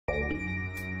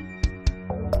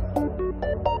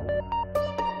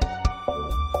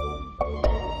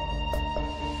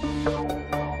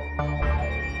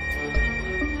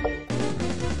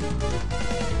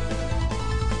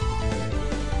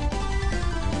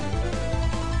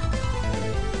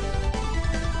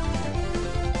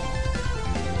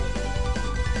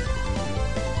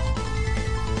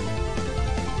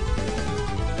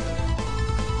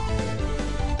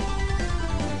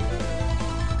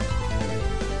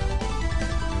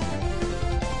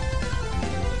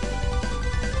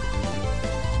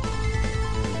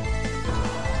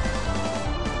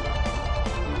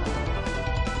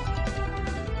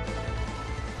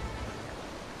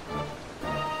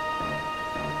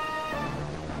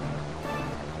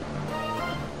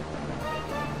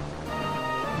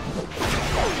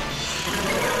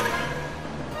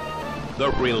The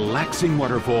relaxing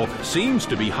waterfall seems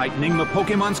to be heightening the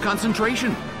Pokemon's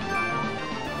concentration.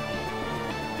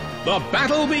 The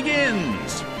battle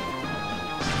begins!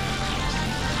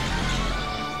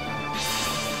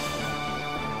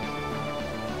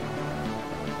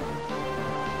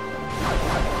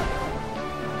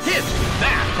 Hit!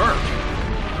 That hurt!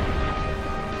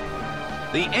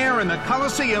 The air in the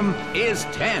Colosseum is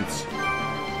tense.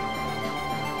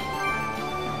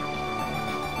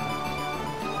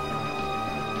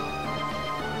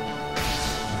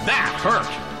 That hurt!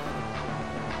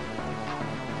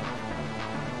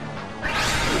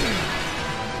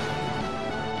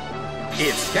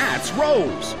 Its stats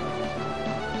rose!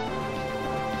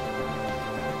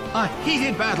 A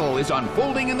heated battle is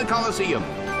unfolding in the Colosseum.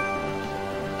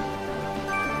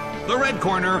 The red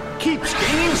corner keeps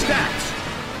gaining stats.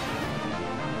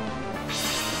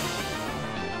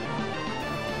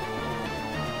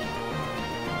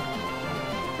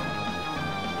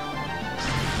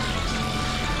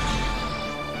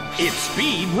 Its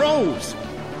speed rose.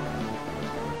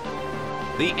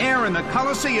 The air in the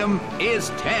Colosseum is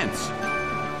tense.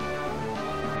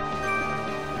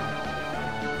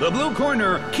 The blue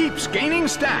corner keeps gaining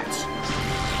stats.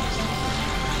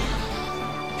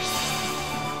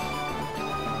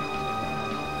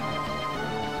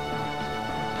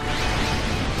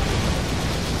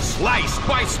 Sliced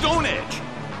by Stone Edge.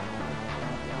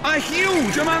 A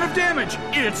huge amount of damage.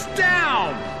 It's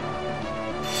down.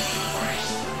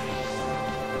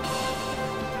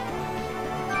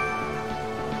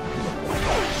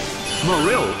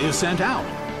 Marill is sent out.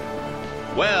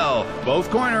 Well, both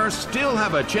corners still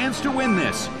have a chance to win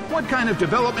this. What kind of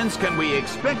developments can we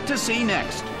expect to see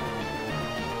next?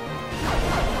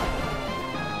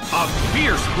 A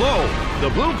fierce blow. The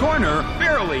blue corner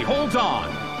barely holds on.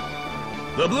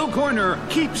 The blue corner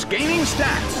keeps gaining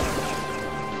stats.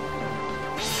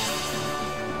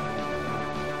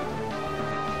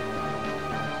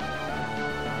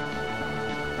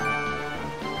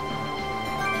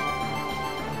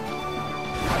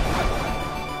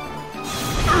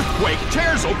 Earthquake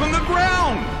tears open the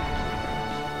ground!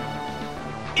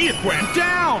 It went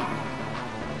down!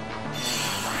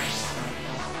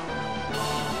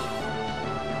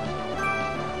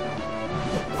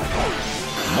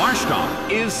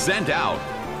 Marshtomp is sent out.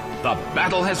 The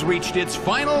battle has reached its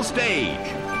final stage.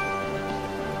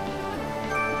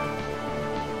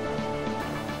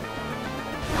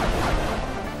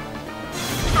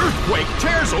 Earthquake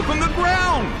tears open the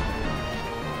ground!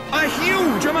 A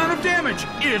huge amount of damage!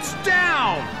 It's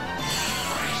down!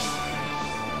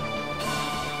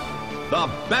 The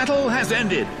battle has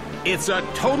ended. It's a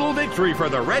total victory for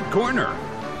the red corner.